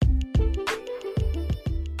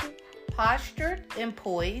Postured and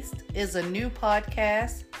Poised is a new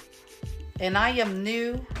podcast, and I am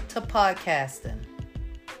new to podcasting.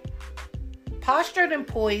 Postured and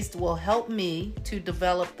Poised will help me to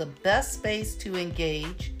develop the best space to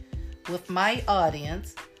engage with my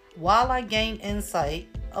audience while I gain insight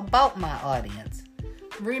about my audience.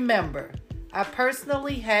 Remember, I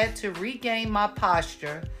personally had to regain my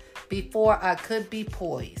posture before I could be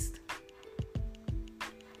poised.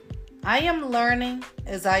 I am learning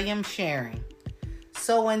as I am sharing.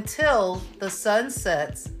 So until the sun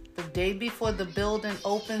sets the day before the building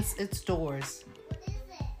opens its doors,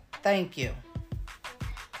 thank you.